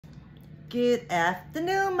Good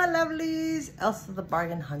afternoon, my lovelies. Elsa the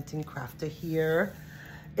Bargain Hunting Crafter here.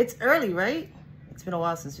 It's early, right? It's been a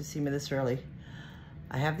while since you've seen me this early.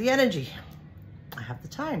 I have the energy. I have the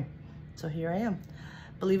time. So here I am.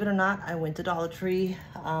 Believe it or not, I went to Dollar Tree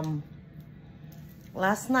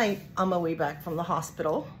last night on my way back from the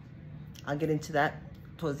hospital. I'll get into that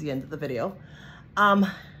towards the end of the video. And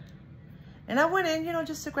I went in, you know,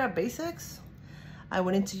 just to grab basics. I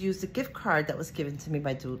went in to use the gift card that was given to me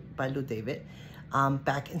by Lou David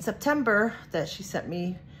back in September that she sent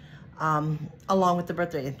me along with the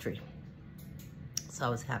birthday entry. So I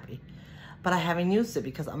was happy. But I haven't used it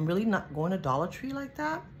because I'm really not going to Dollar Tree like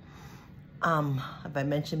that. As I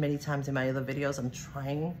mentioned many times in my other videos, I'm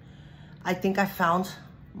trying. I think I found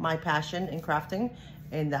my passion in crafting,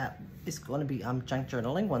 and that is going to be junk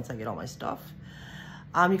journaling once I get all my stuff.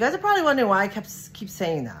 You guys are probably wondering why I keep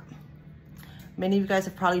saying that. Many of you guys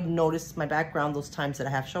have probably noticed my background those times that I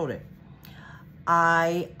have showed it.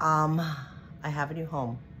 I have a new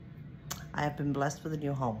home. I have been blessed with a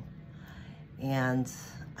new home, and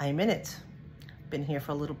I'm in it. Been here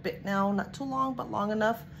for a little bit now, not too long, but long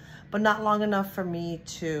enough, but not long enough for me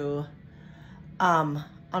to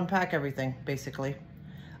unpack everything, basically.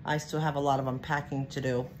 I still have a lot of unpacking to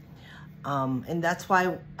do. And that's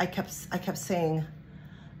why I kept saying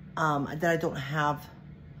that I don't have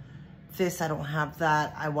this, I don't have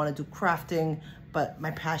that. I want to do crafting, but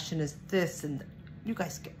my passion is this, and you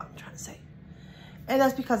guys get what I'm trying to say. And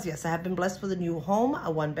that's because, yes, I have been blessed with a new home,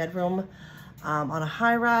 a 1-bedroom on a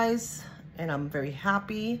high-rise, and I'm very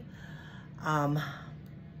happy.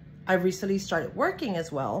 I recently started working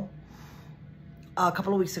as well. A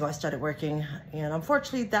couple of weeks ago, I started working, and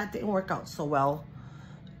unfortunately, that didn't work out so well.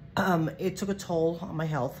 It took a toll on my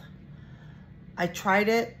health. I tried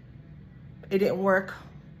it. It didn't work.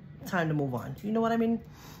 Time to move on. You know what I mean?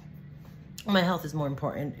 My health is more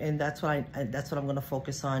important, and that's what I'm going to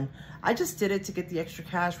focus on. I just did it to get the extra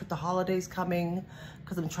cash with the holidays coming,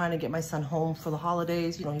 because I'm trying to get my son home for the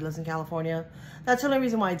holidays. You know, he lives in California. That's the only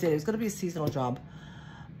reason why I did it. It's going to be a seasonal job.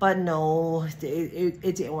 But no, it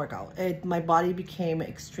didn't work out. My body became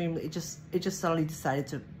extremely, it just suddenly decided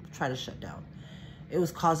to try to shut down.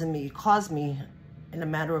 It caused me in a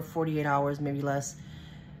matter of 48 hours, maybe less.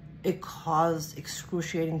 It caused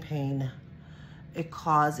excruciating pain. It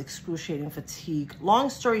caused excruciating fatigue. Long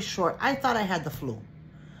story short, I thought I had the flu.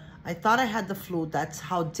 That's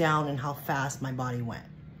how down and how fast my body went,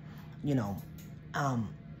 you know.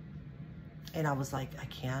 And I was like, I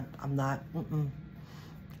can't, I'm not,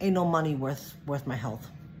 ain't no money worth my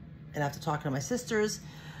health. And after talking to my sisters,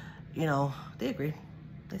 you know, they agreed.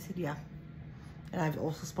 They said, yeah. And I've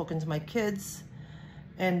also spoken to my kids,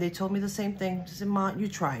 and they told me the same thing. They said, Ma, you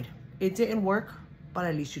tried. It didn't work, but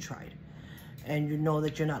at least you tried. And you know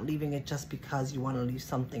that you're not leaving it just because you want to leave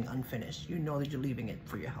something unfinished. You know that you're leaving it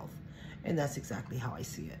for your health. And that's exactly how I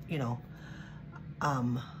see it, you know.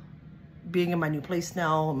 Being in my new place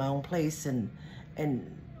now, my own place, and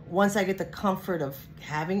once I get the comfort of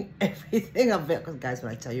having everything available, because guys,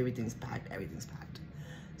 when I tell you everything's packed, everything's packed.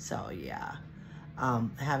 So yeah,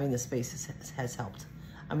 having the space has helped.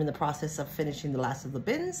 I'm in the process of finishing the last of the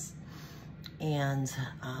bins, and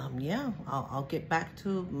yeah, I'll get back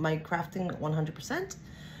to my crafting 100%.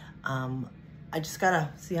 I just gotta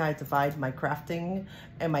see how I divide my crafting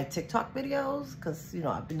and my TikTok videos, because, you know,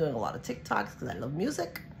 I've been doing a lot of TikToks because I love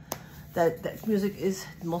music. That music is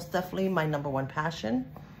most definitely my #1 passion.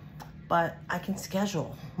 But I can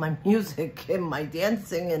schedule my music and my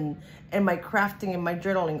dancing and my crafting and my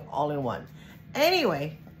journaling all in one.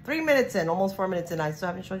 Anyway, 3 minutes in, almost 4 minutes in, I still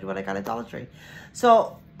haven't showed you what I got at Dollar Tree.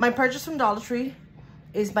 So my purchase from Dollar Tree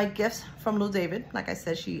is my gifts from Lou David. Like I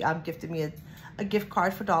said, she gifted me a gift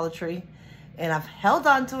card for Dollar Tree, and I've held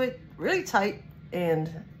on to it really tight, and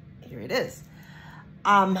here it is.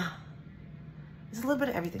 There's a little bit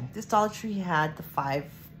of everything. This Dollar Tree had the 5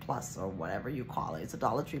 Plus, or whatever you call it. It's a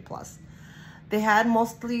Dollar Tree Plus. They had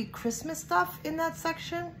mostly Christmas stuff in that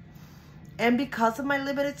section. And because of my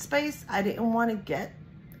limited space, I didn't want to get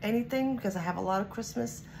anything because I have a lot of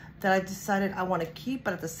Christmas that I decided I want to keep.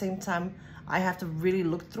 But at the same time, I have to really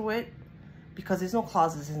look through it because there's no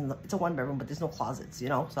closets. It's a 1-bedroom, but there's no closets, you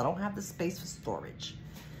know. So I don't have the space for storage.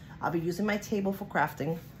 I'll be using my table for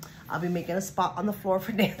crafting. I'll be making a spot on the floor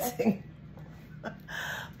for dancing.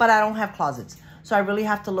 But I don't have closets. So I really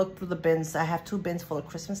have to look through the bins. I have 2 bins full of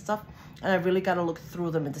Christmas stuff, and I really got to look through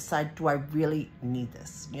them and decide, do I really need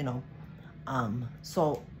this, you know?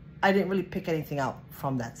 So I didn't really pick anything out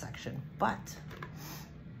from that section. But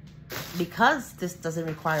because this doesn't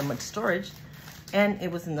require much storage, and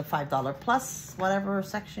it was in the $5 plus, whatever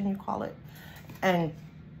section you call it, and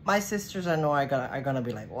my sisters I know are gonna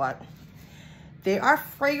be like, what? They are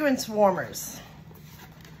fragrance warmers.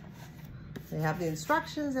 They have the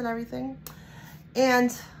instructions and everything.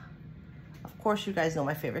 And of course, you guys know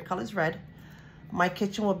my favorite color is red. My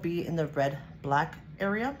kitchen will be in the red-black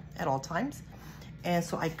area at all times. And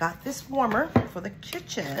so I got this warmer for the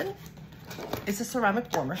kitchen. It's a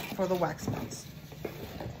ceramic warmer for the wax melts.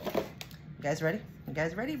 You guys ready? You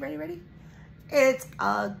guys ready? Ready? It's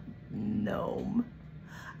a gnome.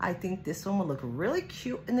 I think this one will look really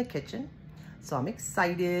cute in the kitchen. So I'm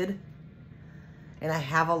excited. And I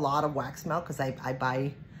have a lot of wax melt because I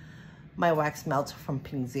buy my wax melts from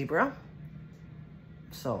Pink Zebra.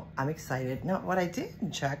 So I'm excited. Now, what I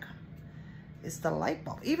didn't check is the light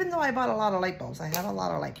bulb. Even though I bought a lot of light bulbs, I have a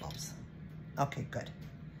lot of light bulbs. Okay, good.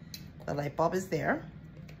 The light bulb is there.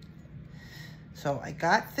 So I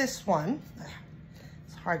got this one.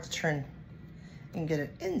 It's hard to turn and get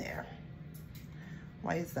it in there.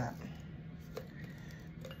 Why is that?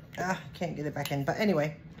 Can't get it back in. But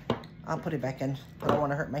anyway, I'll put it back in. I don't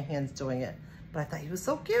want to hurt my hands doing it. But I thought he was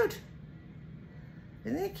so cute.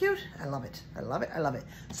 Isn't he cute? I love it. I love it. I love it.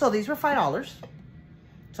 So these were $5.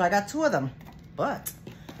 So I got 2 of them. But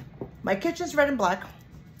my kitchen's red and black.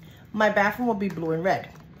 My bathroom will be blue and red.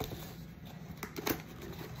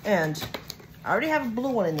 And I already have a blue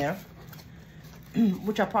one in there,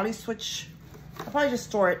 which I'll probably switch. I'll probably just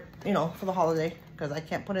store it, you know, for the holiday because I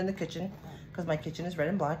can't put it in the kitchen because my kitchen is red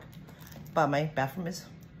and black. But my bathroom is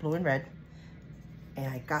blue and red. And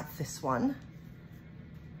I got this one.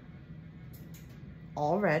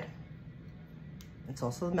 All red. It's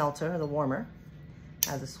also the melter, the warmer.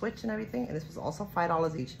 Has a switch and everything. And this was also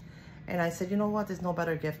 $5 each. And I said, you know what? There's no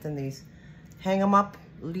better gift than these. Hang them up,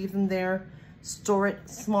 leave them there, store it,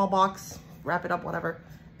 small box, wrap it up, whatever,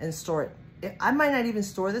 and store it. I might not even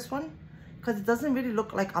store this one because it doesn't really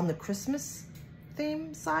look like on the Christmas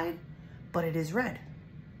theme side, but it is red.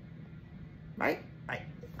 Right? Right.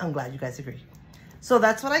 I'm glad you guys agree. So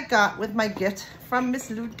that's what I got with my gift from Miss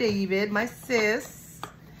Lou David, my sis.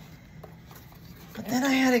 But then I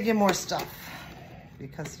had to get more stuff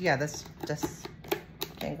because, yeah, that's just,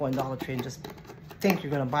 can't go in Dollar Tree and just think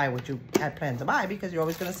you're going to buy what you had planned to buy because you're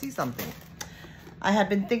always going to see something. I had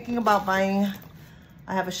been thinking about buying,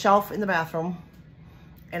 I have a shelf in the bathroom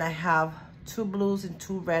and I have 2 blues and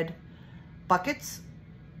 2 red buckets.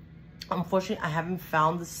 Unfortunately, I haven't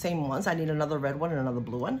found the same ones. I need another red one and another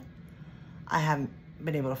blue one. I haven't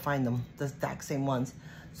been able to find them, the exact same ones.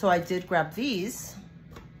 So I did grab these,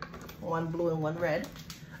 1 blue and 1 red.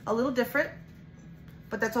 A little different,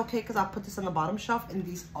 but that's okay because I'll put this on the bottom shelf and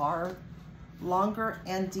these are longer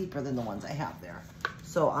and deeper than the ones I have there.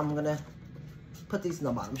 So I'm gonna put these in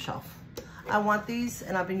the bottom shelf. I want these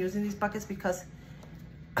and I've been using these buckets because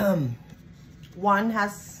one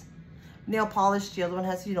has nail polish, the other one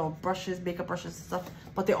has, you know, brushes, makeup brushes and stuff,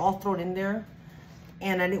 but they're all thrown in there.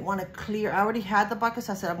 And I didn't want to clear, I already had the buckets,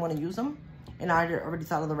 so I said I'm going to use them. And I already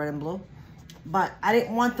thought of the red and blue. But I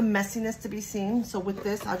didn't want the messiness to be seen. So with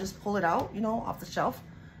this, I'll just pull it out, you know, off the shelf.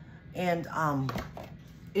 And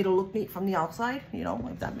it'll look neat from the outside, you know,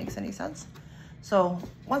 if that makes any sense. So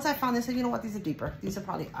once I found this, I said, you know what, these are deeper. These will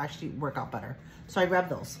probably actually work out better. So I grabbed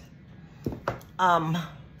those.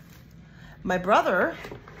 My brother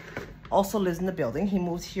also lives in the building. He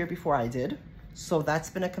moved here before I did. So that's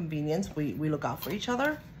been a convenience. We look out for each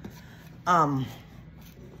other. But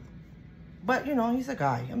you know, he's a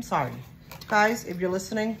guy. I'm sorry. Guys, if you're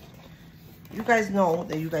listening, you guys know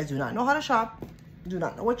that you guys do not know how to shop, do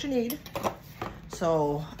not know what you need.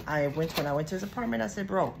 So when I went to his apartment, I said,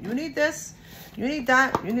 bro, you need this, you need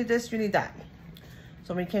that, you need this, you need that.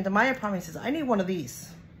 So when he came to my apartment, he says, I need one of these.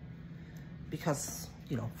 Because,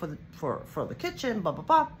 you know, for the kitchen, blah, blah,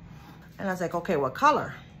 blah. And I was like, okay, what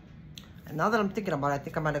color? And now that I'm thinking about it, I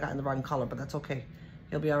think I might have gotten the wrong color, but that's okay.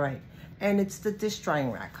 He'll be all right. And it's the dish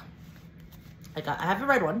drying rack. I have the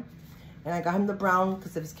red one, and I got him the brown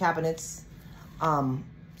because of his cabinets.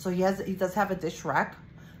 So he does have a dish rack,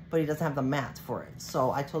 but he doesn't have the mat for it.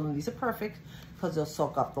 So I told him these are perfect because they'll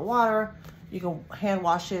soak up the water. You can hand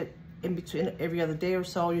wash it in between every other day or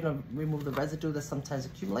so, you know, remove the residue that sometimes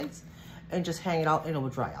accumulates and just hang it out and it will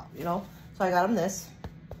dry out, you know? So I got him this.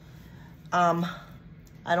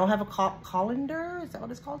 I don't have a colander, is that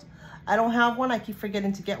what it's called? I don't have one, I keep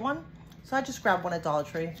forgetting to get one. So I just grabbed one at Dollar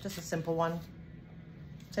Tree, just a simple one.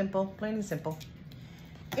 Simple, plain and simple.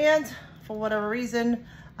 And for whatever reason,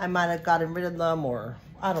 I might have gotten rid of them or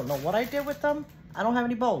I don't know what I did with them. I don't have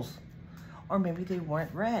any bowls. Or maybe they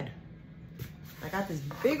weren't red. I got this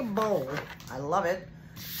big bowl, I love it,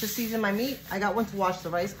 to season my meat. I got one to wash the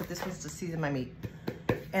rice, but this one's to season my meat.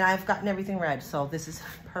 And I've gotten everything red, so this is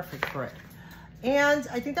perfect for it. And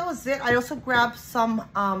I think that was it. I also grabbed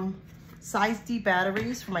some size D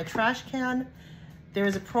batteries for my trash can. There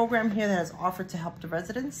is a program here that has offered to help the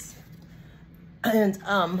residents. And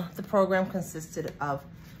the program consisted of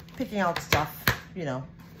picking out stuff, you know,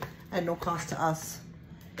 at no cost to us.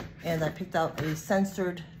 And I picked out a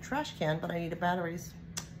censored trash can, but I needed batteries.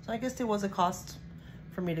 So I guess there was a cost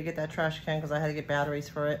for me to get that trash can because I had to get batteries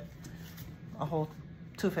for it. A whole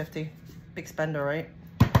 $250, big spender, right?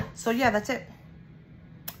 So yeah, that's it.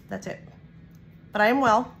 That's it. But I am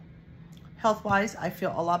well. Health-wise, I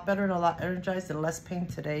feel a lot better and a lot energized and less pain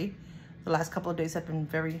today. The last couple of days have been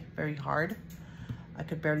very, very hard. I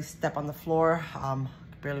could barely step on the floor,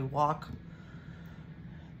 could barely walk.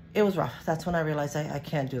 It was rough. That's when I realized I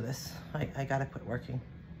can't do this. I gotta quit working.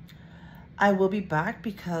 I will be back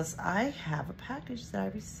because I have a package that I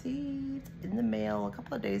received in the mail a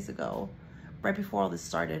couple of days ago, right before all this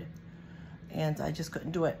started. And I just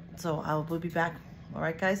couldn't do it. So I will be back. All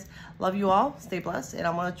right, guys. Love you all. Stay blessed. And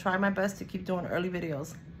I'm gonna try my best to keep doing early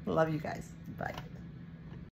videos. Love you guys. Bye.